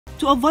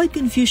To avoid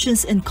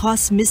confusions and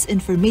cause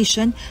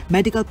misinformation,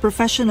 medical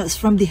professionals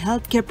from the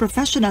Healthcare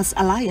Professionals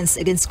Alliance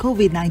Against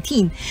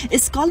COVID-19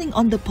 is calling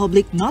on the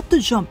public not to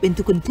jump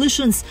into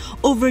conclusions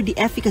over the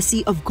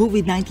efficacy of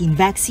COVID-19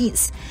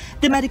 vaccines.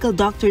 The medical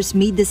doctors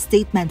made this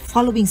statement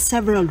following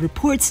several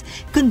reports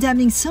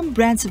condemning some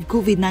brands of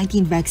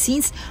COVID-19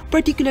 vaccines,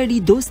 particularly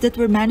those that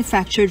were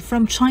manufactured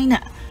from China.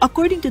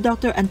 According to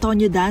Dr.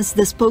 Antonio Das,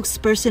 the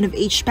spokesperson of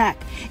HPAC,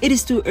 it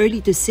is too early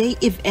to say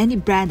if any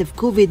brand of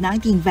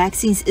COVID-19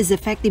 vaccines is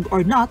effective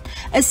or not,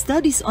 as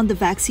studies on the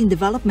vaccine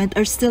development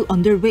are still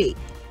underway.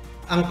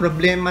 Ang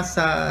problema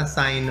sa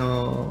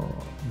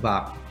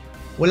Sinovac,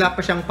 wala pa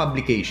siyang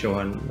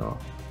publication, no?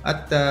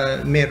 At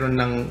meron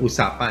ng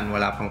usapan,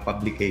 wala pang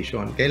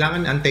publication.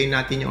 Kailangan antayin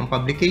natin yung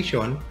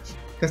publication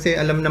kasi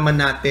alam naman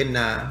natin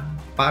na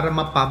para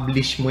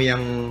ma-publish mo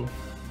yung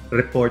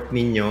report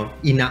ninyo,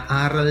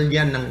 inaaral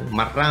yan ng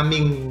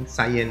maraming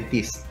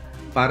scientists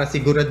para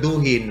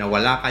siguraduhin na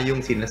wala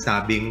kayong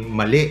sinasabing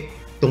mali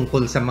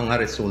tungkol sa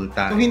mga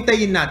resulta. So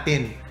hintayin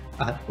natin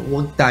at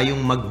huwag tayong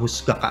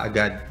maghusga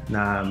kaagad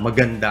na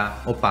maganda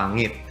o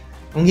pangit.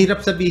 Ang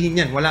hirap sabihin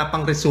yan, wala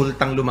pang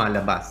resultang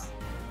lumalabas.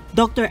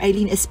 Dr.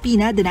 Eileen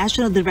Espina, the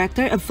National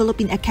Director of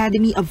Philippine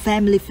Academy of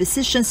Family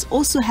Physicians,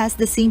 also has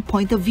the same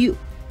point of view.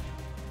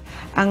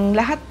 Ang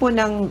lahat po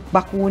ng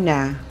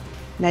bakuna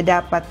na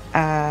dapat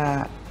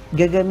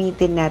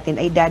gagamitin natin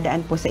ay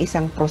dadaan po sa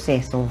isang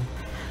proseso.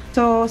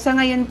 So sa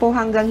ngayon po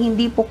hanggang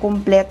hindi po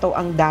kumpleto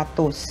ang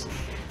datos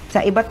sa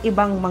iba't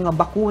ibang mga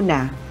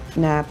bakuna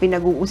na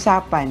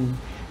pinag-uusapan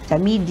sa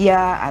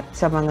media at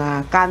sa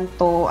mga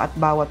kanto at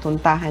bawat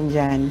tuntahan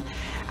dyan,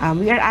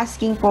 we are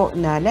asking po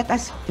na let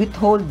us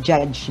withhold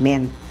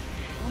judgment.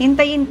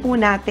 Hintayin po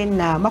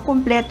natin na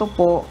makumpleto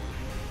po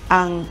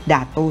ang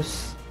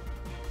datos.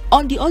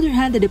 On the other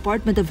hand, the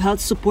Department of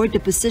Health support the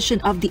position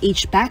of the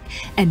HPAC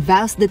and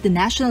vows that the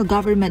national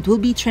government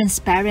will be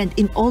transparent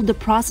in all the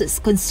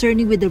process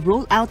concerning with the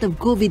rollout of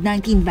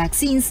COVID-19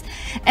 vaccines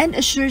and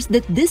assures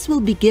that this will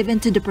be given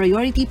to the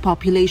priority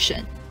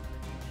population.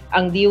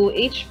 Ang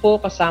DOH po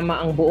kasama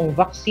ang buong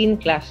vaccine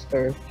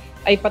cluster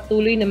ay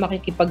patuloy na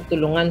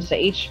makikipagtulungan sa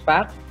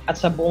HPAC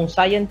at sa buong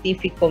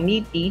scientific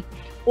committee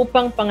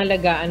upang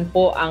pangalagaan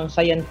po ang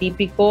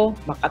scientifico,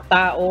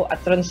 makatao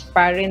at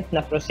transparent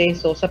na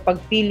proseso sa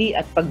pagpili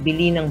at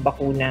pagbili ng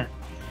bakuna.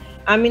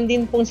 Amin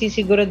din pong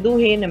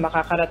sisiguraduhin na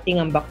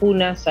makakarating ang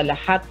bakuna sa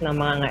lahat ng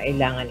mga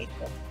ngailangan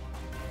nito.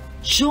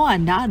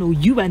 Joan Nano,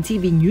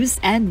 UNTV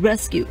News and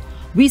Rescue.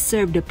 We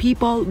serve the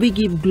people, we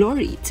give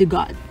glory to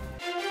God.